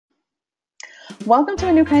Welcome to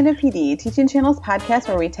A New Kind of PD, Teaching Channel's podcast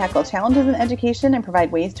where we tackle challenges in education and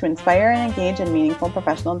provide ways to inspire and engage in meaningful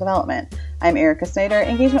professional development. I'm Erica Snyder,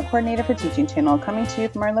 Engagement Coordinator for Teaching Channel, coming to you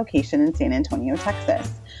from our location in San Antonio,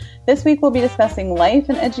 Texas. This week we'll be discussing life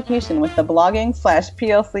and education with the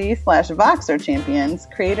blogging/PLC/Voxer champions,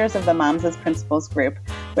 creators of the Moms as Principals group,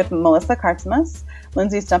 with Melissa Kartzimus,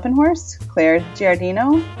 Lindsay Stumpenhorst, Claire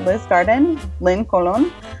Giardino, Liz Garden, Lynn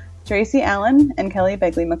Colon, Tracy Allen, and Kelly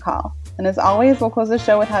Begley-McCall. And as always, we'll close the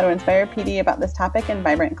show with how to inspire PD about this topic in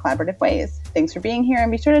vibrant and collaborative ways. Thanks for being here,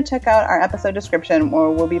 and be sure to check out our episode description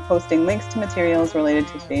where we'll be posting links to materials related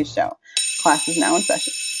to today's show. Class is now in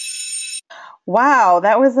session. Wow,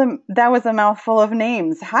 that was a mouthful of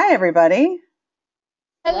names. Hi, everybody.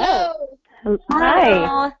 Hello.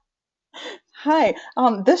 Hi. Hi.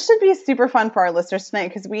 This should be super fun for our listeners tonight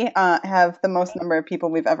because we have the most number of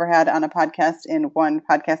people we've ever had on a podcast in one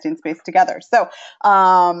podcasting space together. So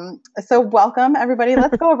welcome, everybody.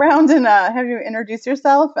 Let's go around and have you introduce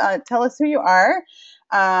yourself. Tell us who you are,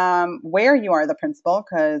 where you are the principal,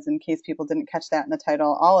 because in case people didn't catch that in the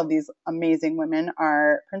title, all of these amazing women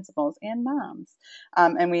are principals and moms.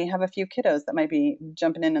 And we have a few kiddos that might be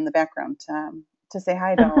jumping in the background to say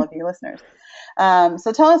hi to all of you listeners.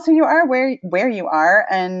 So tell us who you are, where you are,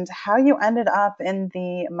 and how you ended up in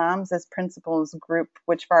the Moms as Principals group,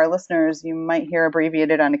 which for our listeners, you might hear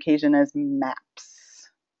abbreviated on occasion as MAPS.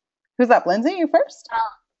 Who's up? Lindsay, you first?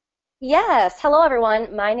 Yes. Hello,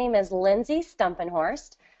 everyone. My name is Lindsay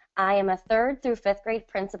Stumpenhorst. I am a 3rd through 5th grade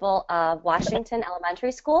principal of Washington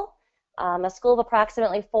Elementary School, a school of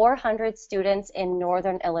approximately 400 students in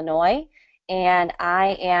northern Illinois. And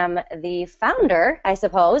I am the founder, I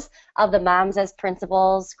suppose, of the Moms as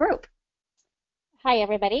Principals group. Hi,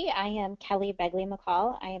 everybody. I am Kelly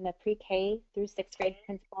Begley-McCall. I am a pre-K through 6th grade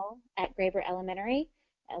principal at Graber Elementary,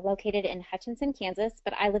 located in Hutchinson, Kansas.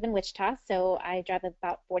 But I live in Wichita, so I drive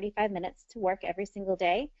about 45 minutes to work every single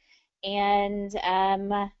day. And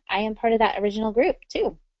I am part of that original group,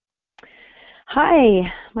 too.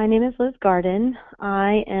 Hi, my name is Liz Garden.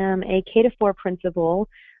 I am a K-4 principal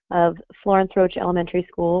of Florence Roach Elementary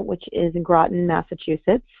School, which is in Groton,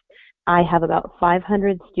 Massachusetts. I have about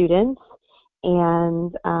 500 students,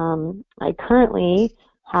 and I currently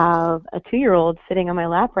have a 2-year-old sitting on my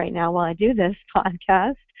lap right now while I do this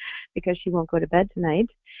podcast because she won't go to bed tonight.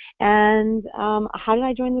 And how did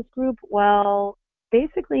I join this group? Well,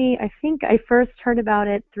 basically, I think I first heard about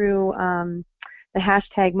it through the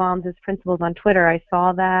hashtag Moms as Principals on Twitter. I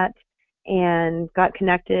saw that and got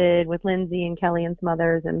connected with Lindsay and Kelly and some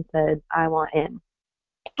others and said, I want in.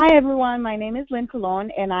 Hi, everyone. My name is Lynn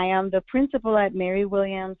Colon, and I am the principal at Mary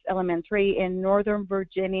Williams Elementary in Northern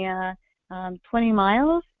Virginia, 20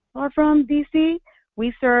 miles from D.C.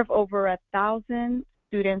 We serve over 1,000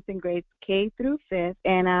 students in grades K through 5th,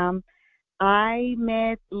 and I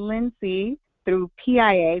met Lindsay through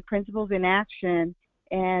PIA, Principals in Action,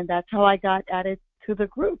 and that's how I got added to the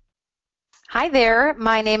group. Hi there,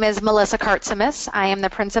 my name is Melissa Kartzimus. I am the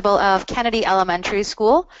principal of Kennedy Elementary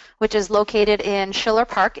School, which is located in Schiller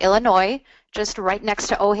Park, Illinois, just right next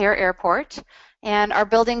to O'Hare Airport. And our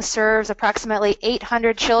building serves approximately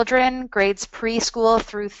 800 children, grades preschool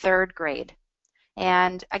through 3rd grade.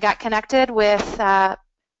 And I got connected with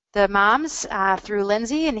the moms through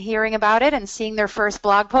Lindsay and hearing about it and seeing their first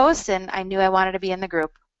blog post, and I knew I wanted to be in the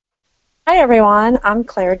group. Hi everyone, I'm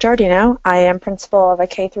Claire Giardino. I am principal of a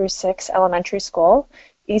K through 6 elementary school,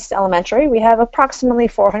 East Elementary. We have approximately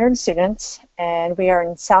 400 students, and we are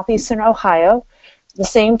in southeastern Ohio, the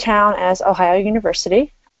same town as Ohio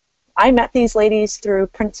University. I met these ladies through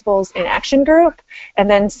Principals in Action group, and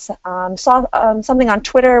then saw something on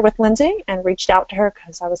Twitter with Lindsay and reached out to her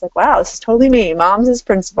because I was like, wow, this is totally me, Moms as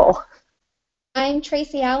Principal. I'm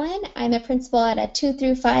Tracy Allen. I'm a principal at a 2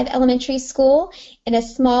 through 5 elementary school in a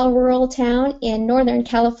small rural town in Northern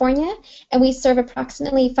California, and we serve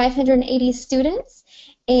approximately 580 students.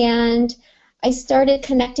 And I started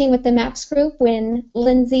connecting with the MAPS group when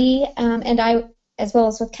Lindsay and I, as well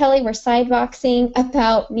as with Kelly, were sideboxing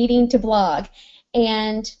about needing to blog,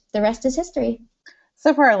 and the rest is history.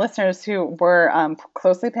 So for our listeners who were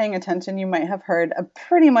closely paying attention, you might have heard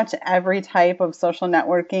pretty much every type of social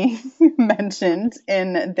networking mentioned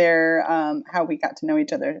in their how we got to know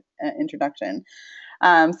each other introduction.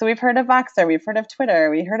 So we've heard of Voxer, we've heard of Twitter,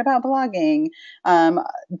 we heard about blogging,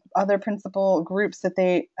 other principal groups that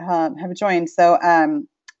they have joined. So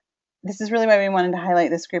this is really why we wanted to highlight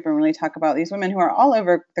this group and really talk about these women who are all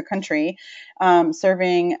over the country,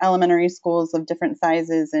 serving elementary schools of different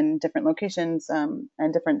sizes and different locations, and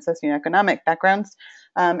different socioeconomic backgrounds,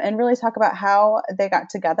 and really talk about how they got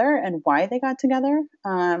together and why they got together,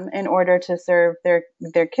 in order to serve their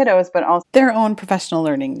kiddos, but also their own professional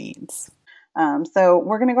learning needs. So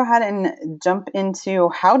we're going to go ahead and jump into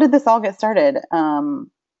how did this all get started, and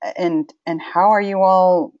how are you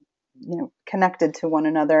all connected to one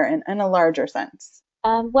another in a larger sense?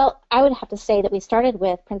 Well, I would have to say that we started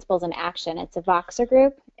with Principals in Action. It's a Voxer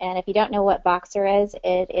group, and if you don't know what Voxer is,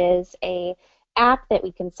 it is a app that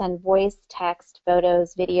we can send voice, text,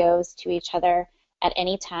 photos, videos to each other at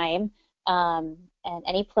any time, and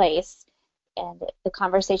any place, and the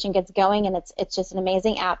conversation gets going, and it's just an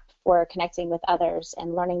amazing app for connecting with others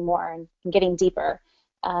and learning more and getting deeper.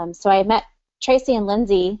 So I met Tracy and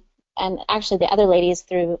Lindsay, and actually the other ladies,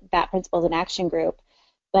 through that Principals in Action group.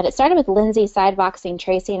 But it started with Lindsay sideboxing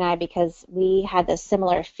Tracy and I because we had this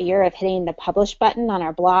similar fear of hitting the publish button on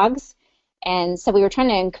our blogs. And so we were trying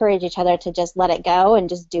to encourage each other to just let it go and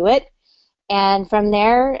just do it. And from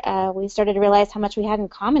there, we started to realize how much we had in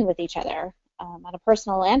common with each other, on a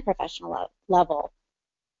personal and professional level.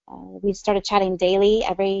 We started chatting daily,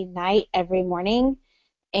 every night, every morning.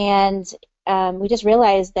 And we just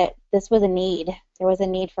realized that this was a need. There was a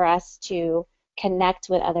need for us to connect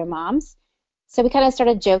with other moms. So we kind of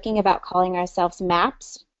started joking about calling ourselves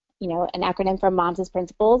MAPS, an acronym for Moms as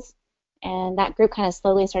Principals. And that group kind of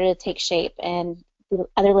slowly started to take shape, and the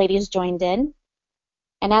other ladies joined in.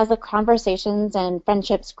 And as the conversations and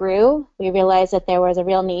friendships grew, we realized that there was a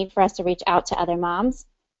real need for us to reach out to other moms.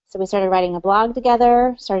 So we started writing a blog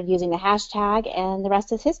together, started using the hashtag, and the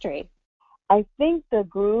rest is history. I think the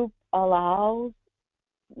group allows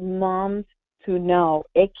moms to know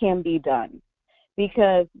it can be done,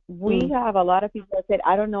 because we have a lot of people that said,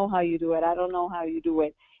 I don't know how you do it, I don't know how you do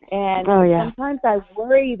it. And sometimes I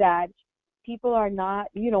worry that people are not,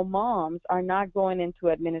 moms are not going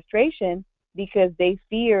into administration because they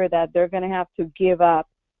fear that they're going to have to give up,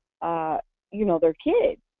 their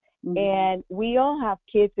kids. And we all have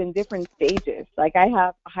kids in different stages. Like I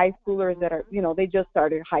have high schoolers that are, they just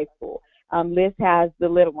started high school. Liz has the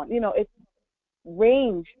little one. It's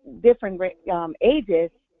range different ages,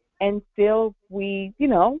 and still we,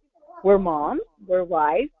 we're moms, we're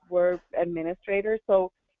wives, we're administrators,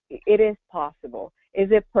 so it is possible. Is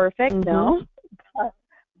it perfect? No,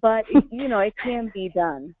 but it can be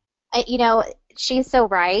done. She's so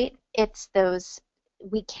right. It's those,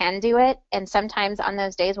 we can do it, and sometimes on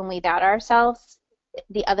those days when we doubt ourselves,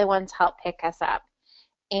 the other ones help pick us up.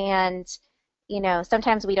 And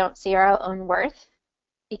sometimes we don't see our own worth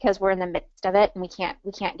because we're in the midst of it, and we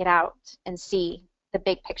can't get out and see the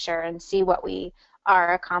big picture and see what we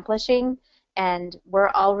are accomplishing. And we're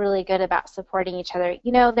all really good about supporting each other.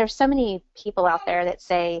 There's so many people out there that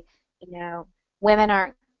say,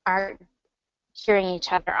 women aren't cheering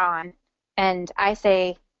each other on, and I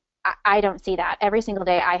say I don't see that. Every single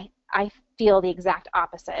day I feel the exact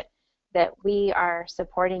opposite, that we are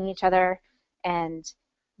supporting each other and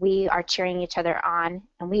we are cheering each other on,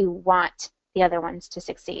 and we want the other ones to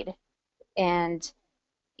succeed. And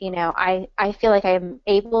I feel like I'm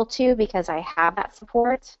able to because I have that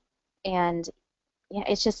support, and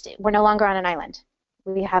it's just we're no longer on an island.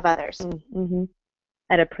 We have others.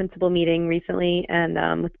 At a principal meeting recently,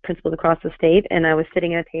 and with principals across the state, and I was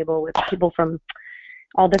sitting at a table with people from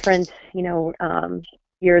all different,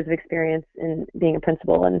 years of experience in being a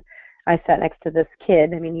principal, and I sat next to this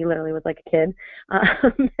kid. I mean, he literally was like a kid,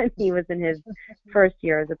 and he was in his first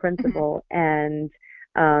year as a principal, and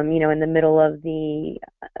in the middle of the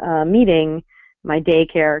meeting, my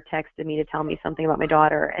daycare texted me to tell me something about my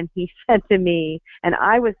daughter, and he said to me, and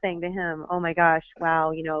I was saying to him, oh my gosh,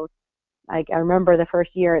 wow, I remember the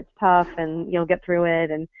first year, it's tough, and you'll get through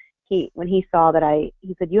it. And when he saw that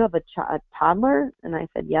he said, you have a toddler? And I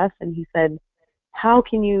said, yes. And he said, how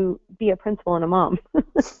can you be a principal and a mom?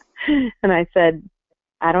 And I said,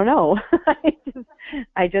 I don't know.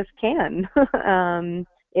 I just can.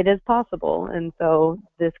 It is possible. And so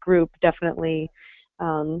this group definitely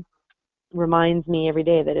reminds me every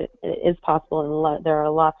day that it is possible, and there are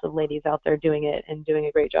lots of ladies out there doing it and doing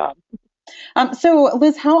a great job. So,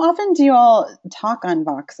 Liz, how often do you all talk on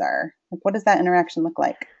Voxer? What does that interaction look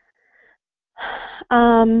like?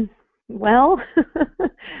 Well,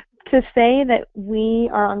 to say that we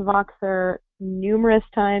are on Voxer numerous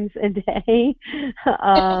times a day,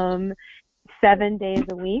 7 days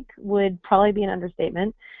a week would probably be an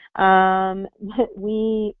understatement. When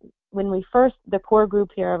we first, the core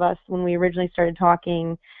group here of us, when we originally started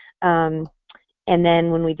talking, And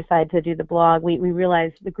then when we decided to do the blog, we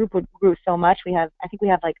realized the group grew so much. I think we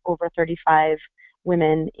have like over 35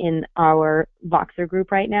 women in our Voxer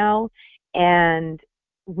group right now. And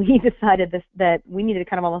we decided that we needed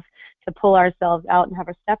kind of almost to pull ourselves out and have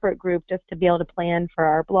a separate group just to be able to plan for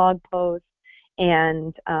our blog posts.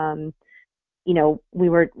 And,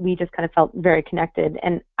 we just kind of felt very connected.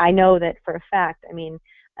 And I know that for a fact, I mean,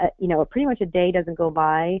 pretty much a day doesn't go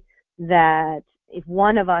by that if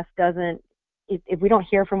one of us doesn't, if we don't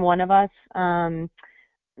hear from one of us, the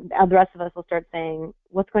rest of us will start saying,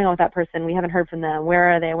 what's going on with that person? We haven't heard from them.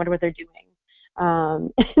 Where are they? I wonder what they're doing.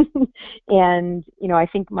 And, I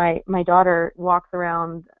think my daughter walks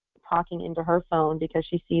around talking into her phone because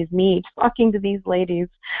she sees me talking to these ladies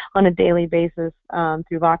on a daily basis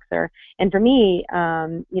through Voxer. And for me,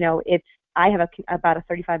 I have about a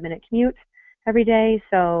 35-minute commute every day.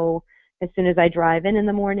 So as soon as I drive in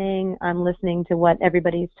the morning, I'm listening to what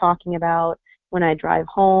everybody's talking about. When I drive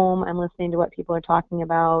home, I'm listening to what people are talking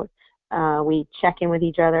about. We check in with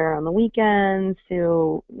each other on the weekends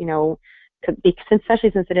to,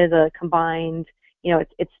 especially since it is a combined,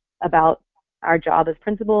 it's about our job as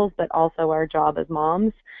principals, but also our job as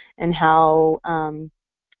moms and how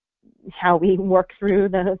we work through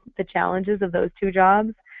the challenges of those two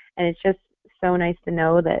jobs. And it's just so nice to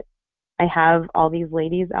know that I have all these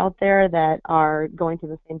ladies out there that are going through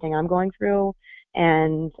the same thing I'm going through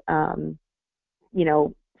and,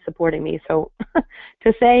 supporting me. So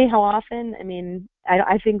to say how often, I mean,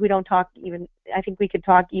 I think we don't talk I think we could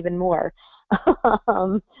talk even more.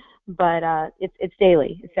 But it's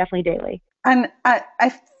daily. It's definitely daily. And I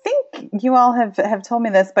think you all have told me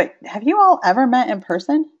this, but have you all ever met in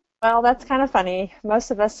person? Well, that's kind of funny. Most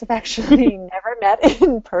of us have actually never met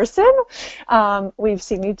in person. We've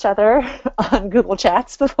seen each other on Google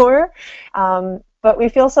Chats before, but we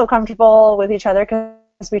feel so comfortable with each other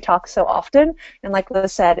because we talk so often. And like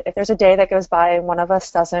Liz said, if there's a day that goes by and one of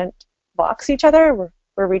us doesn't box each other,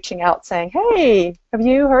 we're reaching out saying, hey, have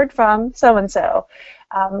you heard from so-and-so?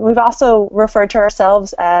 We've also referred to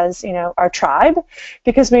ourselves as, our tribe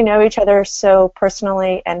because we know each other so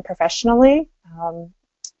personally and professionally,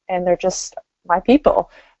 and they're just my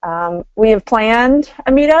people. We have planned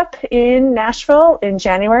a meetup in Nashville in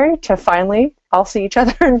January to finally all see each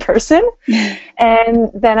other in person. And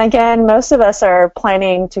then again, most of us are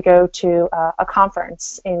planning to go to a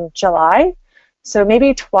conference in July. So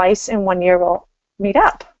maybe twice in 1 year we'll meet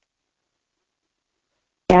up.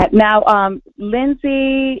 Yeah. Now,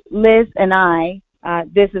 Lindsay, Liz, and I,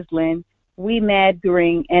 this is Lynn, we met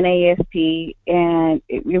during NASP, and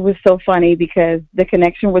it was so funny because the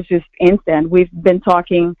connection was just instant. We've been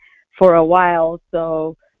talking for a while,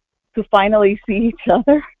 so to finally see each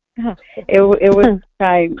other, it was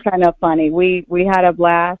kind of funny. We had a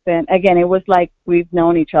blast, and again, it was like we've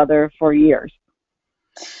known each other for years.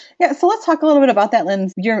 Yeah, so let's talk a little bit about that,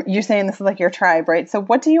 Lynn. You're saying this is like your tribe, right? So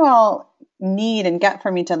what do you all need and get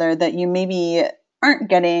from each other that you maybe aren't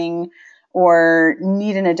getting or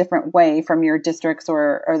need in a different way from your districts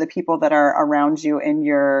or the people that are around you in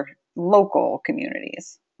your local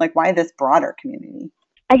communities? Like, why this broader community?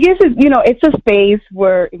 I guess it's a space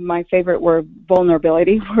where my favorite word,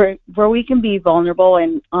 vulnerability, where we can be vulnerable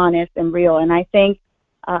and honest and real. And I think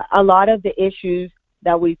a lot of the issues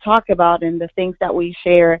that we talk about and the things that we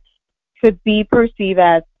share could be perceived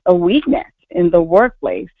as a weakness in the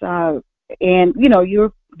workplace. And,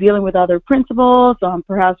 you're dealing with other principals,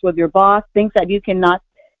 perhaps with your boss, things that you cannot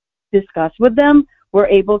discuss with them. We're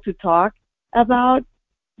able to talk about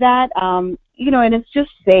that, and it's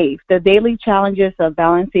just safe. The daily challenges of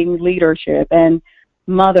balancing leadership and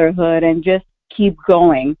motherhood and just keep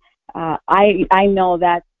going. I know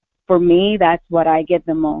that for me, that's what I get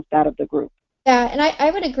the most out of the group. Yeah, and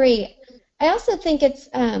I would agree. I also think it's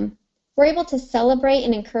we're able to celebrate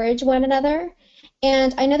and encourage one another.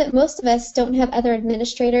 And I know that most of us don't have other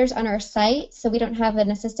administrators on our site, so we don't have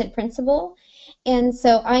an assistant principal. And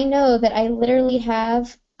so I know that I literally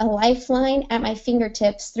have a lifeline at my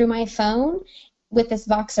fingertips through my phone with this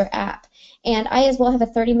Voxer app. And I as well have a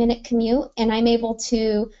 30-minute commute, and I'm able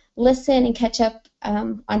to listen and catch up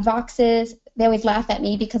on Voxes. They always laugh at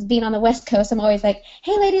me because being on the West Coast, I'm always like,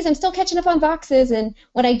 hey, ladies, I'm still catching up on Voxes. And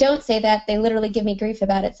when I don't say that, they literally give me grief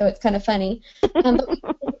about it, so it's kind of funny. But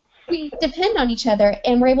we depend on each other,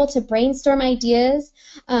 and we're able to brainstorm ideas,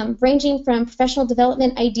 ranging from professional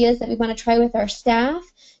development ideas that we want to try with our staff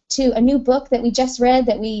to a new book that we just read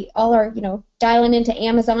that we all are, dialing into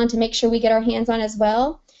Amazon to make sure we get our hands on as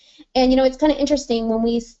well. And, it's kind of interesting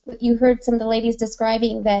when you heard some of the ladies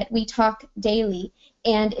describing that we talk daily,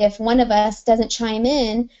 and if one of us doesn't chime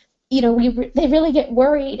in, they really get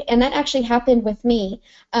worried, and that actually happened with me.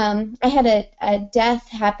 I had a death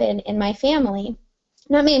happen in my family,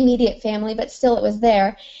 not my immediate family, but still it was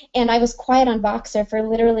there, and I was quiet on Voxer for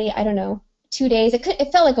literally, I don't know, 2 days.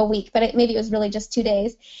 It felt like a week, but maybe it was really just 2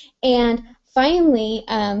 days, and finally,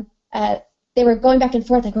 they were going back and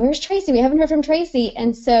forth like, "Where's Tracy? We haven't heard from Tracy."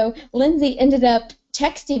 And so Lindsay ended up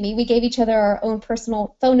texting me. We gave each other our own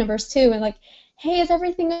personal phone numbers too, and like, "Hey, is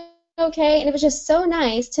everything okay?" And it was just so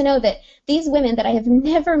nice to know that these women that I have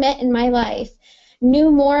never met in my life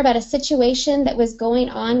knew more about a situation that was going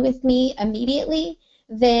on with me immediately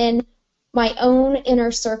than my own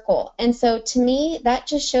inner circle. And so to me, that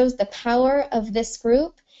just shows the power of this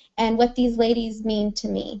group and what these ladies mean to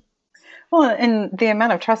me. Well, and the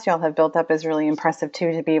amount of trust y'all have built up is really impressive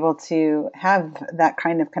too, to be able to have that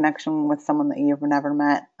kind of connection with someone that you've never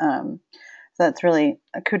met. So that's really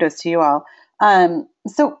kudos to you all.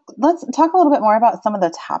 So let's talk a little bit more about some of the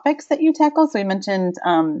topics that you tackle. So we mentioned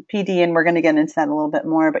PD, and we're going to get into that a little bit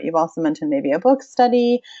more, but you've also mentioned maybe a book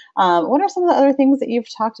study. What are some of the other things that you've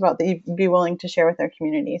talked about that you'd be willing to share with our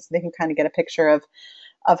community so they can kind of get a picture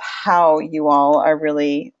of how you all are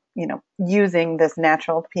really, using this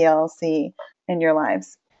natural PLC in your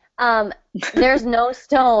lives? There's no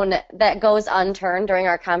stone that goes unturned during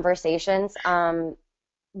our conversations.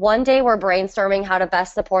 One day we're brainstorming how to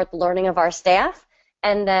best support the learning of our staff,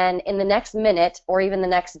 and then in the next minute or even the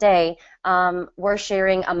next day, we're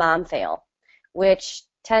sharing a mom fail, which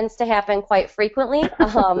tends to happen quite frequently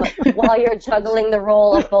while you're juggling the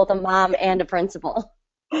role of both a mom and a principal.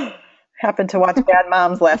 Happened to watch Bad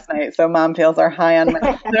Moms last night, so mom fails are high on my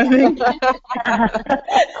list.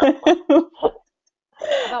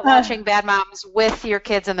 How about watching Bad Moms with your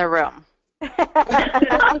kids in the room?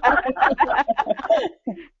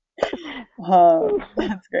 Oh,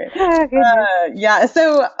 that's great. Yeah.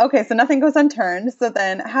 So, okay. So nothing goes unturned. So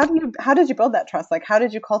then how did you build that trust? Like, how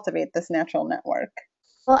did you cultivate this natural network?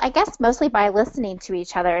 Well, I guess mostly by listening to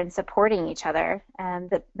each other and supporting each other.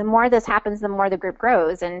 The more this happens, the more the group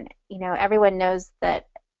grows. And, everyone knows that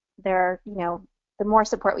the more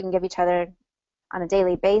support we can give each other on a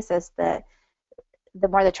daily basis, the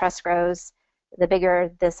more the trust grows, the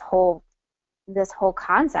bigger this whole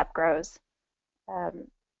concept grows. And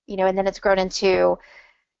then it's grown into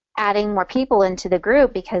adding more people into the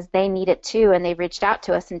group because they need it too, and they've reached out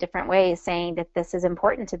to us in different ways saying that this is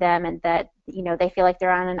important to them and that they feel like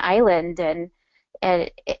they're on an island, and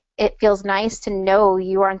it feels nice to know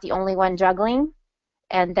you aren't the only one juggling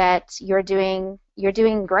and that you're doing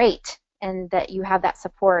great, and that you have that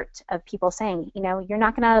support of people saying, you're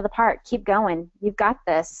knocking it out of the park, keep going, you've got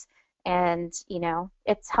this, and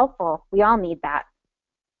it's helpful. We all need that.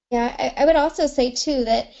 Yeah, I would also say too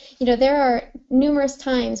that there are numerous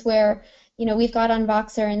times where we've got on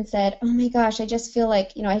Voxer and said, "Oh my gosh, I just feel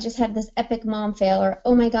like I just had this epic mom fail," or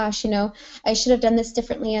 "Oh my gosh, I should have done this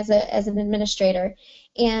differently as an administrator,"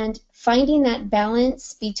 and finding that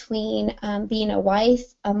balance between being a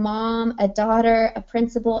wife, a mom, a daughter, a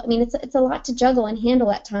principal. I mean, it's a lot to juggle and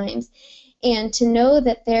handle at times, and to know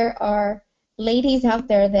that there are ladies out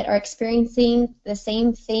there that are experiencing the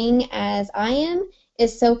same thing as I am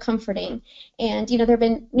is so comforting. And there have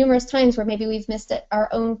been numerous times where maybe we've missed our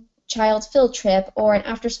own child's field trip or an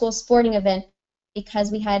after-school sporting event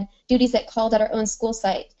because we had duties that called at our own school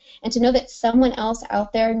site. And to know that someone else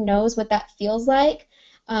out there knows what that feels like,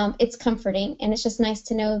 it's comforting, and it's just nice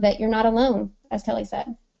to know that you're not alone, as Kelly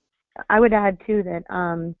said. I would add too that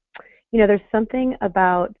there's something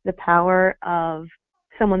about the power of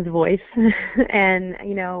someone's voice, and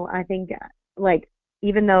I think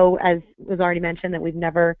even though, as was already mentioned,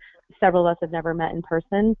 that several of us have never met in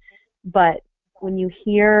person, but when you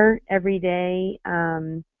hear every day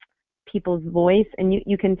people's voice, and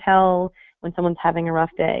you can tell when someone's having a rough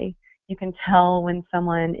day, you can tell when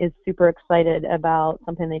someone is super excited about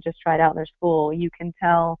something they just tried out in their school, you can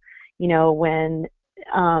tell, when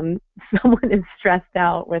someone is stressed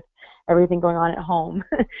out with everything going on at home.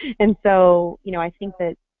 And so, I think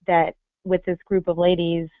that with this group of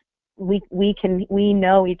ladies, we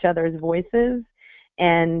know each other's voices,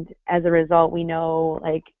 and as a result we know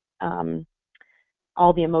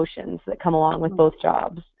all the emotions that come along with both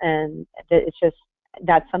jobs, and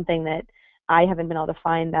that's something that I haven't been able to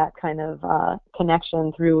find that kind of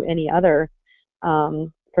connection through any other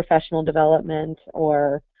professional development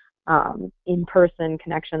or in-person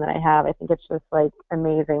connection that I have. I think it's just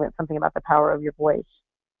amazing. That's something about the power of your voice.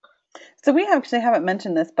 So we actually haven't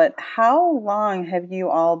mentioned this, but how long have you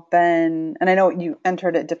all been, and I know you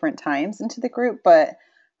entered at different times into the group, but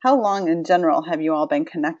how long in general have you all been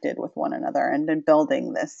connected with one another and been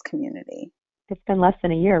building this community? It's been less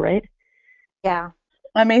than a year, right? Yeah.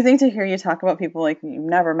 Amazing to hear you talk about people like you've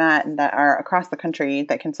never met and that are across the country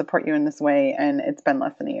that can support you in this way, and it's been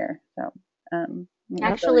less than a year. So,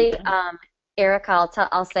 that's really Actually, Erica,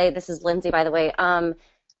 I'll say this is Lindsay, by the way.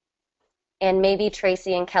 And maybe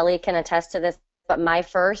Tracy and Kelly can attest to this, but my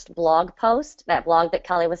first blog post, that blog that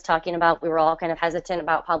Kelly was talking about, we were all kind of hesitant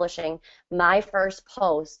about publishing. My first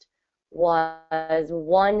post was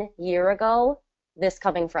 1 year ago this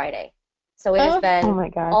coming Friday. So it has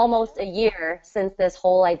been almost a year since this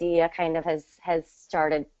whole idea kind of has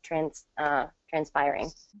started transpiring.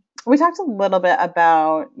 We talked a little bit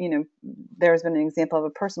about, there's been an example of a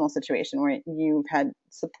personal situation where you've had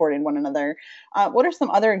supported one another. What are some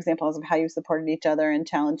other examples of how you supported each other in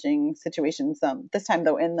challenging situations, this time,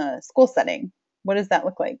 though, in the school setting? What does that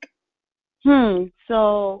look like?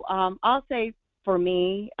 So I'll say for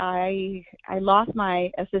me, I lost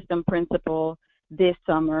my assistant principal this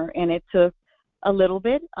summer, and it took a little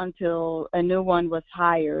bit until a new one was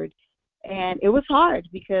hired. And it was hard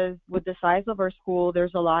because with the size of our school,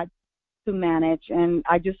 there's a lot to manage, and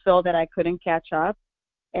I just felt that I couldn't catch up.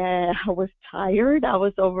 And I was tired, I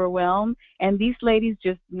was overwhelmed, and these ladies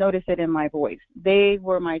just noticed it in my voice. They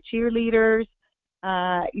were my cheerleaders.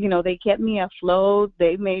 They kept me afloat.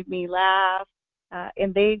 They made me laugh,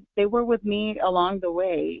 and they were with me along the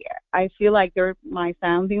way. I feel like they're my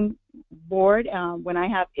sounding board when I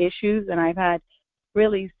have issues, and I've had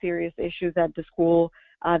really serious issues at the school.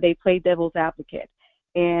 They play devil's advocate,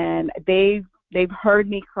 and they've heard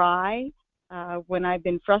me cry when I've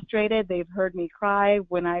been frustrated. They've heard me cry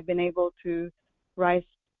when I've been able to rise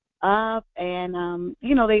up, and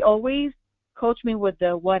they always coach me with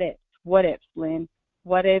the what ifs, Lynn.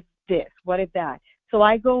 What if this? What if that? So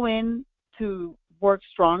I go in to work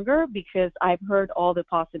stronger because I've heard all the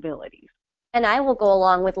possibilities. And I will go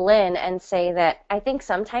along with Lynn and say that I think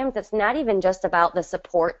sometimes it's not even just about the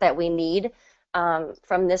support that we need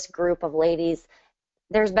from this group of ladies.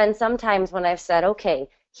 There's been some times when I've said, okay,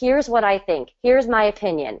 here's what I think, here's my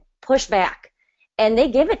opinion, push back. And they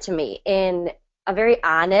give it to me in a very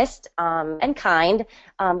honest and kind,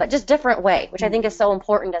 but just different way, which I think is so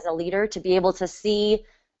important as a leader to be able to see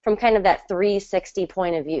from kind of that 360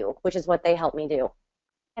 point of view, which is what they help me do.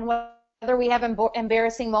 And whether we have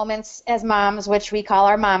embarrassing moments as moms, which we call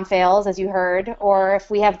our mom fails, as you heard, or if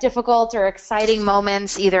we have difficult or exciting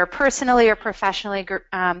moments, either personally or professionally,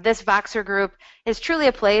 this Voxer group is truly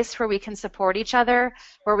a place where we can support each other,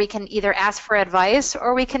 where we can either ask for advice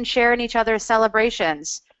or we can share in each other's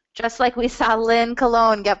celebrations. Just like we saw Lynn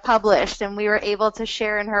Cologne get published, and we were able to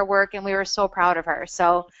share in her work, and we were so proud of her.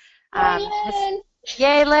 So,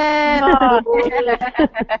 yay, Lynn!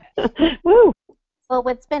 Woo! Well,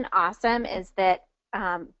 what's been awesome is that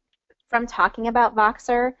from talking about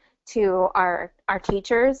Voxer to our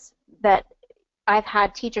teachers, that I've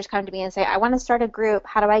had teachers come to me and say, I want to start a group.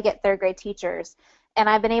 How do I get third grade teachers? And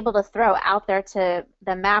I've been able to throw out there to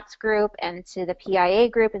the MAPS group and to the PIA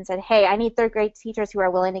group and said, hey, I need third grade teachers who are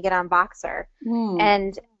willing to get on Voxer,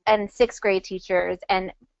 and sixth grade teachers.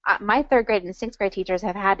 And my third grade and sixth grade teachers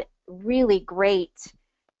have had really great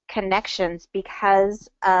connections because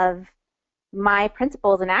of my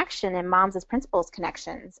principals in action and moms as principals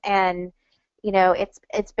connections. And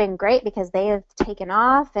it's been great because they have taken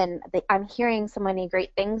off, and I'm hearing so many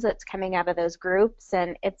great things that's coming out of those groups,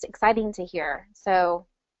 and it's exciting to hear. So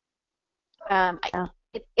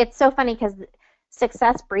it's so funny because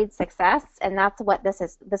success breeds success, and that's what this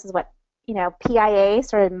is. This is what PIA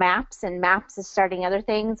started MAPS, and MAPS is starting other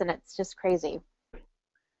things, and it's just crazy.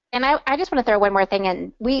 And I just want to throw one more thing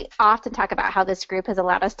in. We often talk about how this group has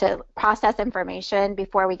allowed us to process information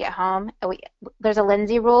before we get home. There's a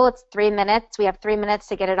Lindsay rule. It's 3 minutes. We have 3 minutes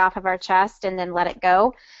to get it off of our chest and then let it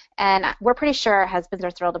go. And we're pretty sure our husbands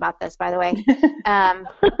are thrilled about this, by the way.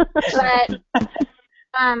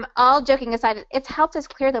 But all joking aside, it's helped us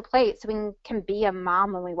clear the plate so we can be a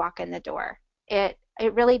mom when we walk in the door. It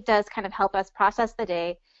really does kind of help us process the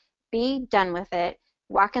day, be done with it,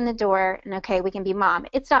 walk in the door, and okay, we can be mom.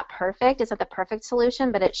 It's not perfect. It's not the perfect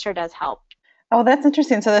solution, but it sure does help. Oh, that's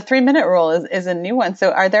interesting. So the 3 minute rule is a new one.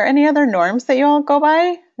 So are there any other norms that you all go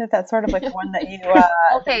by? That's sort of like one that you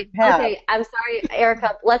Okay, I'm sorry,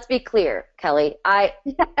 Erica. Let's be clear, Kelly. That's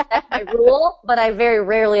my rule, but I very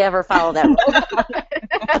rarely ever follow that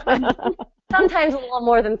rule. Sometimes a little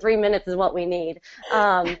more than 3 minutes is what we need.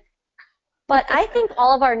 But I think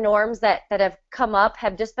all of our norms that have come up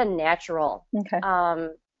have just been natural, and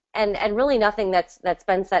really nothing that's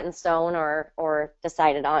been set in stone or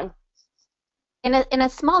decided on. In a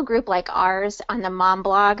small group like ours on the mom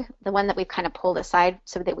blog, the one that we've kind of pulled aside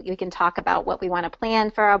so that we can talk about what we want to plan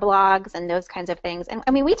for our blogs and those kinds of things. And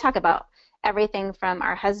I mean, we talk about everything from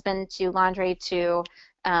our husband to laundry to,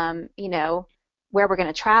 you know, where we're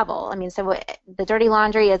going to travel. I mean, so the dirty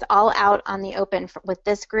laundry is all out on the open with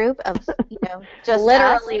this group of, you know, just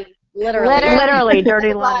Literally. us. Literally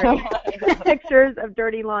dirty laundry. Pictures of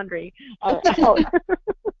dirty laundry.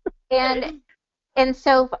 And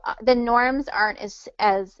so the norms aren't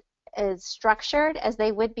as structured as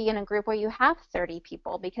they would be in a group where you have 30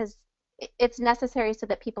 people, because it's necessary so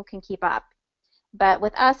that people can keep up. But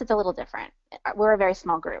with us, it's a little different. We're a very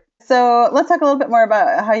small group. So let's talk a little bit more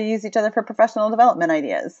about how you use each other for professional development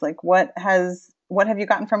ideas. Like what have you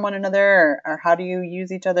gotten from one another, or how do you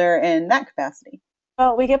use each other in that capacity?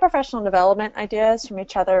 Well, we get professional development ideas from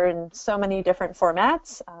each other in so many different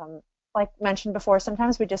formats. Like mentioned before,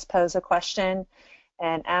 sometimes we just pose a question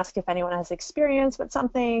and ask if anyone has experience with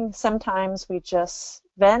something. Sometimes we just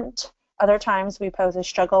vent. Other times we pose a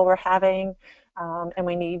struggle we're having, and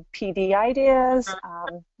we need PD ideas.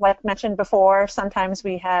 Like mentioned before, sometimes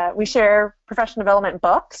we share professional development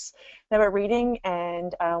books that we're reading,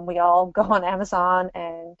 and we all go on Amazon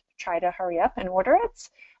and try to hurry up and order it.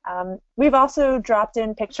 We've also dropped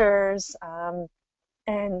in pictures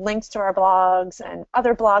and links to our blogs and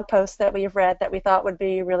other blog posts that we've read that we thought would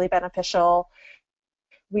be really beneficial.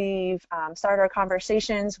 We've started our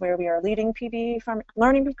conversations where we are learning PD from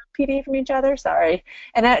each other.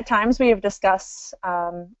 And at times we have discussed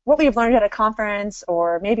what we've learned at a conference,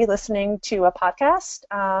 or maybe listening to a podcast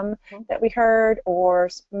that we heard, or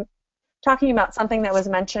talking about something that was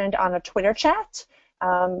mentioned on a Twitter chat.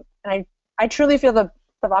 And I truly feel the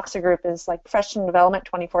Voxer group is like professional development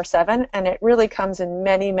 24/7, and it really comes in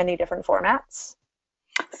many, many different formats.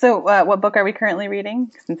 So what book are we currently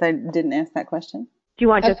reading, since I didn't ask that question? Do you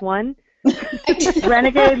want just one?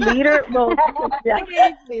 Renegade Leader. Well,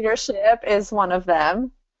 Renegade Leadership is one of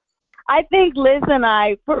them. I think Liz and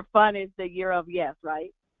I, for fun, is the Year of Yes,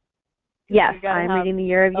 right? Yes, I'm reading the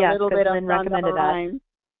Year of Yes because Lynn recommended that.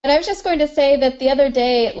 And I was just going to say that the other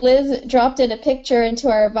day, Liz dropped in a picture into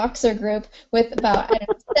our Voxer group with about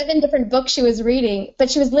 7 different books she was reading, but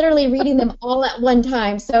she was literally reading them all at one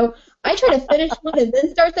time. So I try to finish one and then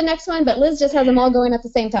start the next one, but Liz just has them all going at the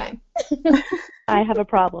same time. I have a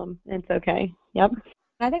problem. It's okay. Yep.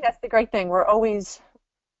 I think that's the great thing. We're always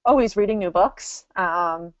reading new books,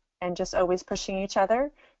 and just always pushing each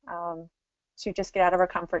other to just get out of our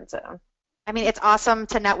comfort zone. I mean, it's awesome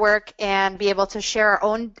to network and be able to share our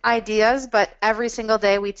own ideas, but every single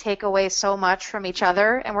day we take away so much from each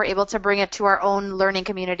other, and we're able to bring it to our own learning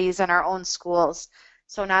communities and our own schools.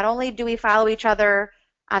 So not only do we follow each other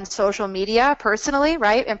on social media personally,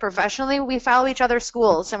 right, and professionally, we follow each other's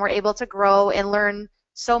schools, and we're able to grow and learn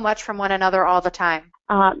so much from one another all the time.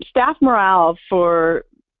 Staff morale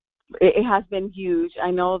it has been huge. I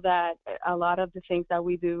know that a lot of the things that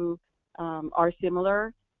we do are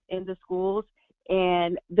similar in the schools,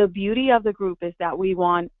 and the beauty of the group is that we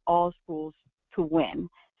want all schools to win.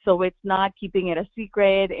 So it's not keeping it a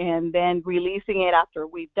secret and then releasing it after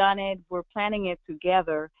we've done it. We're planning it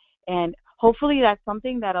together, and hopefully that's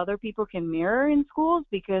something that other people can mirror in schools,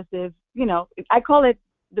 because I call it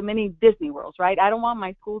the mini Disney Worlds, right? I don't want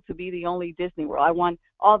my school to be the only Disney World. I want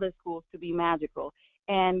all the schools to be magical,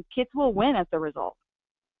 and kids will win as a result.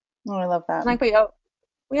 Oh, I love that. Like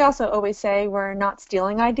we also always say, we're not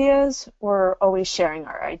stealing ideas, we're always sharing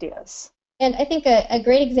our ideas. And I think a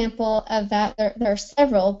great example of that, there are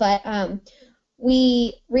several, but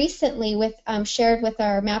we recently shared with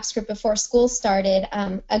our MAPS group before school started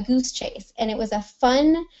a goose chase, and it was a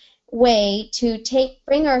fun way to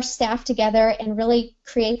bring our staff together and really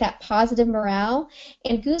create that positive morale.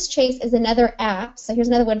 And Goose Chase is another app, so here's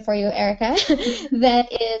another one for you, Erica, that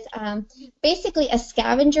is basically a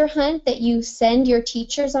scavenger hunt that you send your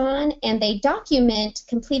teachers on, and they document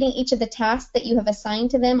completing each of the tasks that you have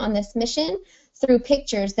assigned to them on this mission through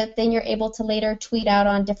pictures that then you're able to later tweet out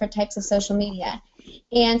on different types of social media.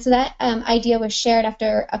 And so that idea was shared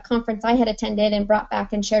after a conference I had attended and brought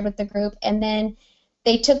back and shared with the group, and then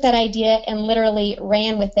they took that idea and literally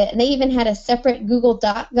ran with it. And they even had a separate Google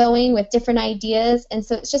Doc going with different ideas. And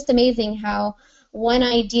so it's just amazing how one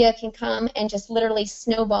idea can come and just literally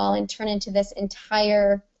snowball and turn into this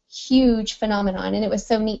entire huge phenomenon. And it was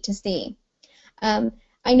so neat to see.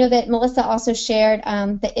 I know that Melissa also shared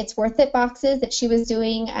the It's Worth It boxes that she was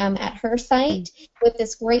doing at her site with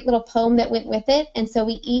this great little poem that went with it. And so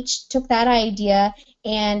we each took that idea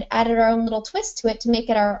and added our own little twist to it to make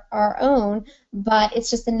it our own. But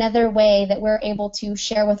it's just another way that we're able to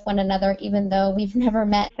share with one another, even though we've never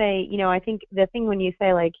met. I think the thing when you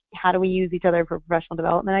say, like, how do we use each other for professional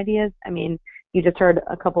development ideas? I mean, you just heard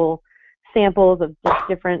a couple samples of just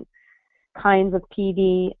different kinds of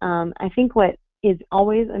PD. I think what is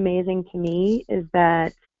always amazing to me is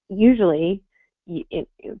that usually,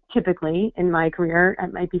 typically in my career,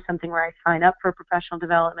 it might be something where I sign up for professional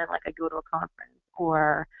development, like I go to a conference,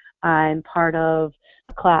 or I'm part of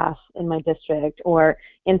a class in my district,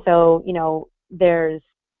 and so,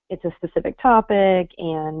 it's a specific topic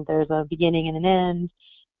and there's a beginning and an end.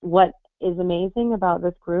 What is amazing about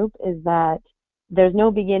this group is that there's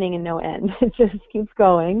no beginning and no end. It just keeps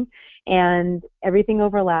going, and everything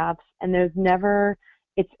overlaps, and there's never,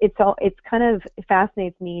 it kind of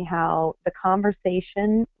fascinates me how the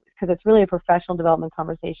conversation, because it's really a professional development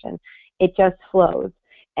conversation, it just flows.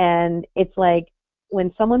 And it's like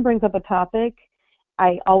when someone brings up a topic,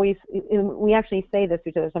 we actually say this to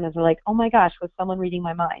each other sometimes, we're like, oh my gosh, was someone reading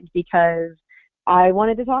my mind? Because I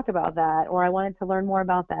wanted to talk about that, or I wanted to learn more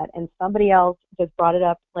about that, and somebody else just brought it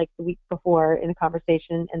up like the week before in a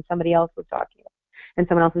conversation, and somebody else was talking, and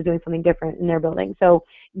someone else was doing something different in their building. So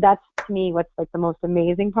that's, to me, what's like the most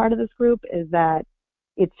amazing part of this group is that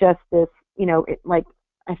it's just this, like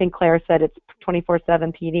I think Claire said, it's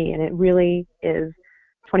 24/7 PD, and it really is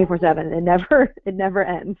 24/7. It never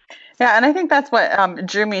ends. Yeah, and I think that's what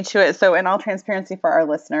drew me to it. So in all transparency for our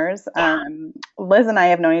listeners, Liz and I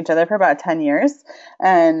have known each other for about 10 years,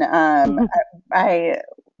 and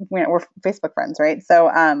we're Facebook friends, right? So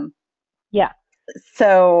yeah.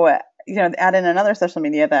 So add in another social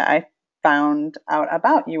media that I found out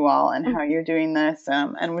about you all and how you're doing this,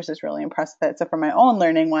 and was just really impressed with it. So for my own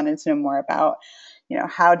learning, wanted to know more about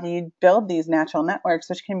how do you build these natural networks,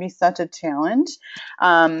 which can be such a challenge.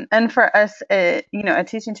 And for us, at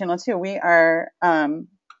Teaching Channel 2, we're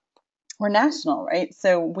national, right?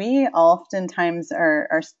 So we oftentimes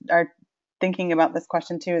are thinking about this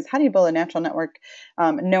question too, is how do you build a natural network,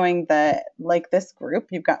 knowing that, like this group,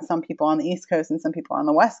 you've got some people on the East Coast and some people on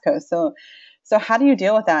the West Coast. So how do you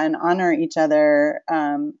deal with that and honor each other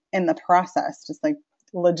in the process, just like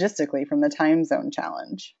logistically from the time zone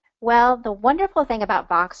challenge? Well, the wonderful thing about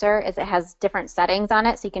Voxer is it has different settings on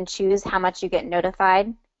it, so you can choose how much you get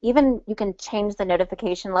notified. Even you can change the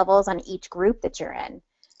notification levels on each group that you're in.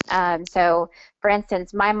 So, for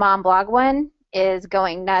instance, my mom blog one is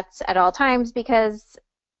going nuts at all times because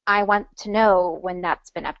I want to know when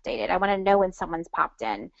that's been updated. I want to know when someone's popped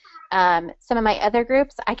in. Some of my other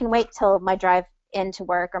groups, I can wait till my drive into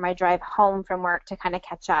work or my drive home from work to kind of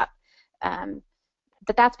catch up.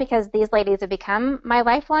 But that's because these ladies have become my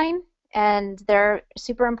lifeline, and they're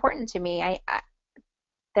super important to me.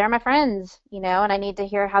 They're my friends, and I need to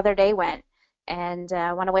hear how their day went, and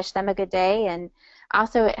I want to wish them a good day, and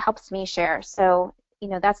also it helps me share. So,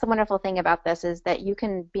 that's the wonderful thing about this, is that you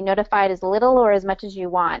can be notified as little or as much as you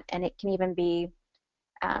want, and it can even be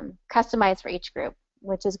customized for each group,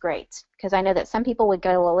 which is great, because I know that some people would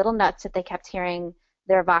go a little nuts if they kept hearing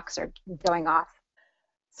their Voxer going off.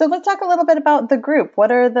 So let's talk a little bit about the group. What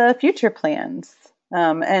are the future plans?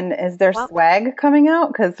 And is there swag coming out?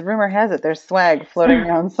 Because rumor has it there's swag floating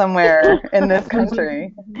around somewhere in this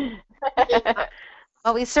country.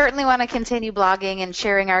 Well, we certainly want to continue blogging and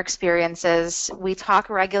sharing our experiences. We talk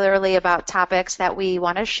regularly about topics that we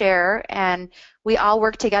want to share, and we all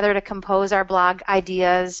work together to compose our blog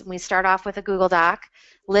ideas. We start off with a Google Doc.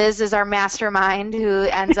 Liz is our mastermind who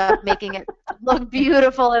ends up making it look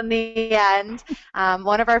beautiful in the end.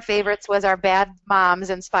 One of our favorites was our Bad Moms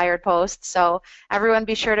inspired post. So everyone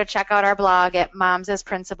be sure to check out our blog at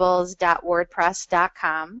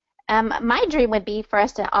momsasprincipals.wordpress.com. My dream would be for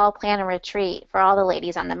us to all plan a retreat for all the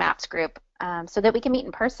ladies on the MAPS group so that we can meet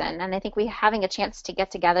in person. And I think having a chance to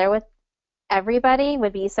get together with everybody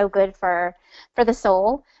would be so good for the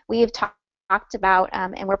soul. We've talked about,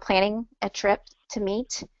 and we're planning a trip to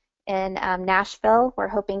meet in Nashville. We're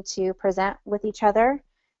hoping to present with each other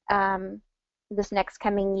this next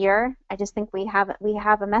coming year. I just think we have a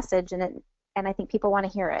message, and I think people want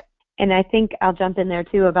to hear it. And I think I'll jump in there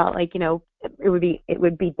too about, like, it would be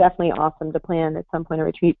definitely awesome to plan at some point a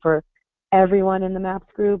retreat for everyone in the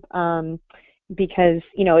MAPS group, because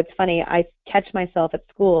it's funny, I catch myself at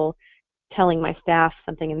school telling my staff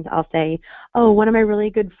something, and I'll say, oh, one of my really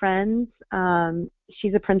good friends,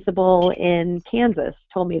 she's a principal in Kansas,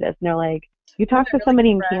 told me this, and they're like, You talk to really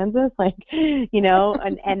somebody in friend. Kansas, like,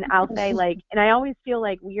 and I'll say like, and I always feel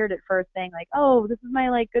like weird at first saying like, oh, this is my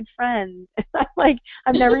like good friend. I'm like,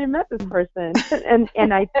 I've never even met this person,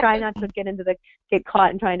 and I try not to get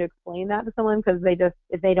caught in trying to explain that to someone because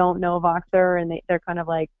if they don't know Voxer and they're kind of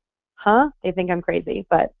like, huh, they think I'm crazy.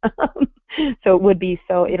 But so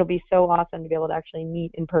it'll be so awesome to be able to actually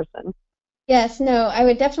meet in person. Yes, no, I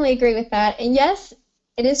would definitely agree with that. And yes,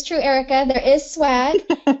 it is true, Erica. There is swag.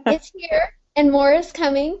 It's here, and more is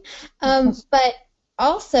coming. But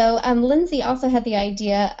also, Lindsay also had the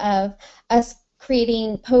idea of us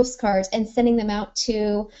creating postcards and sending them out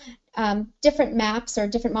to different MAPs or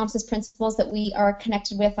different moms as principals that we are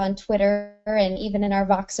connected with on Twitter and even in our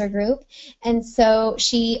Voxer group. And so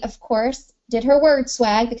she, of course, did her word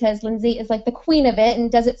swag because Lindsay is like the queen of it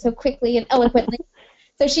and does it so quickly and eloquently.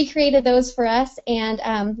 So she created those for us,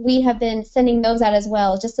 and we have been sending those out as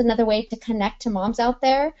well. Just another way to connect to moms out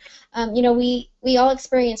there. We all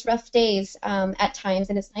experience rough days at times,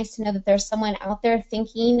 and it's nice to know that there's someone out there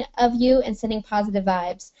thinking of you and sending positive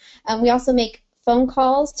vibes. We also make phone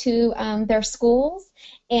calls to their schools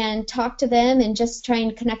and talk to them and just try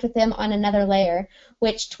and connect with them on another layer,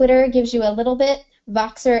 which Twitter gives you a little bit.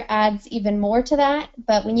 Voxer adds even more to that,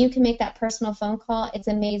 but when you can make that personal phone call, it's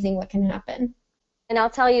amazing what can happen. And I'll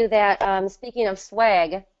tell you that, speaking of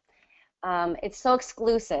swag, it's so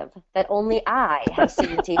exclusive that only I have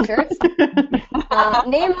seen T-shirts.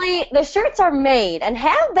 Namely, the shirts are made and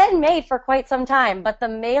have been made for quite some time, but the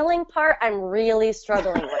mailing part I'm really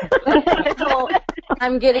struggling with. So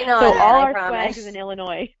I'm getting on So that, all I our promise. swag is in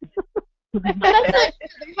Illinois. That's not true.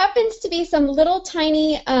 There happens to be some little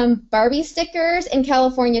tiny Barbie stickers in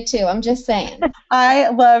California too. I'm just saying. I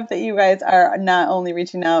love that you guys are not only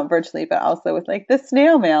reaching out virtually, but also with like the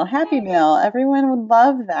snail mail, happy mail. Everyone would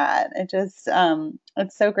love that. It just,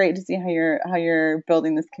 it's so great to see how you're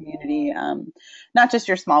building this community, not just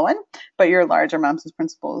your small one, but your larger Moms as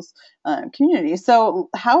Principals community. So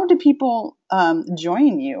how do people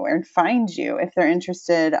join you and find you if they're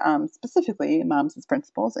interested, specifically Moms as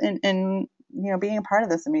Principals, in being a part of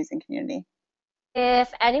this amazing community?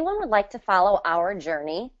 If anyone would like to follow our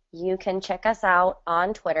journey, you can check us out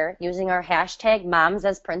on Twitter using our hashtag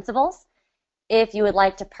 #MomsAsPrincipals. If you would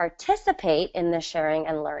like to participate in the sharing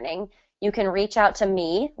and learning, you can reach out to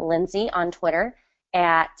me, Lindsay, on Twitter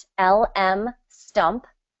at LMStump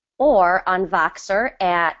or on Voxer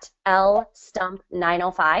at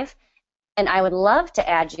LStump905. And I would love to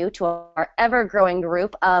add you to our ever-growing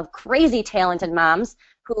group of crazy talented moms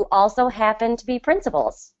who also happen to be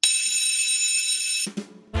principals.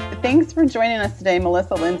 Thanks for joining us today,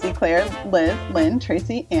 Melissa, Lindsay, Claire, Liz, Lynn,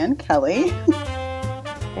 Tracy, and Kelly.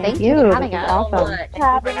 Thank you for having us. Awesome.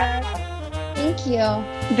 Thank you.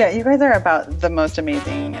 Yeah, you guys are about the most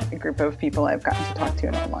amazing group of people I've gotten to talk to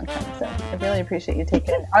in a long time. So I really appreciate you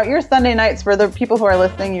taking out your Sunday nights. For the people who are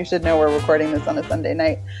listening, you should know we're recording this on a Sunday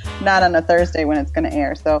night, not on a Thursday when it's going to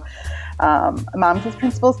air. So Moms as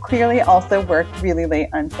Principals clearly also work really late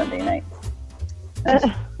on Sunday nights.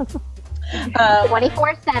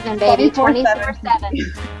 24/7, baby.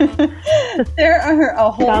 24/7. There are a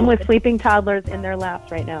whole... Some with sleeping toddlers in their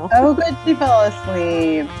laps right now. Oh, good. She fell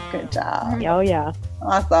asleep. Good job. Oh, yeah.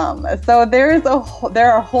 Awesome. So there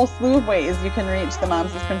are a whole slew of ways you can reach the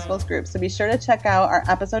Moms as Principals group. So be sure to check out our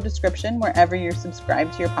episode description wherever you're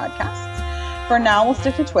subscribed to your podcasts. For now, we'll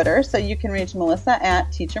stick to Twitter. So you can reach Melissa at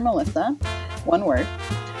Teacher Melissa, one word.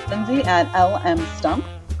 Lindsay at LMStump.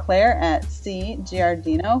 Claire at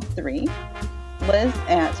CGiardino3, Liz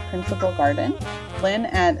at Principal Garden, Lynn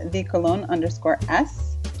at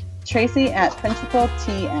 @thecolon_s, Tracy at Principal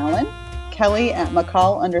T Allen, Kelly at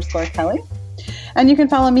McCall_Kelly, and you can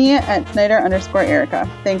follow me at Snyder_Erica.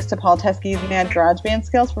 Thanks to Paul Teskey's Mad GarageBand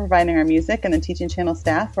Skills for providing our music, and the Teaching Channel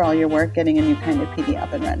staff for all your work getting a new kind of PD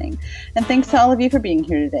up and running. And thanks to all of you for being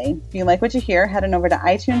here today. If you like what you hear, head on over to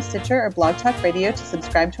iTunes, Stitcher, or Blog Talk Radio to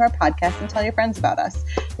subscribe to our podcast and tell your friends about us.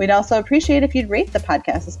 We'd also appreciate if you'd rate the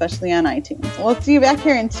podcast, especially on iTunes. We'll see you back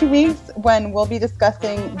here in 2 weeks when we'll be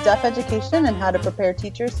discussing deaf education and how to prepare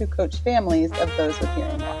teachers who coach families of those with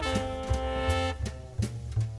hearing loss.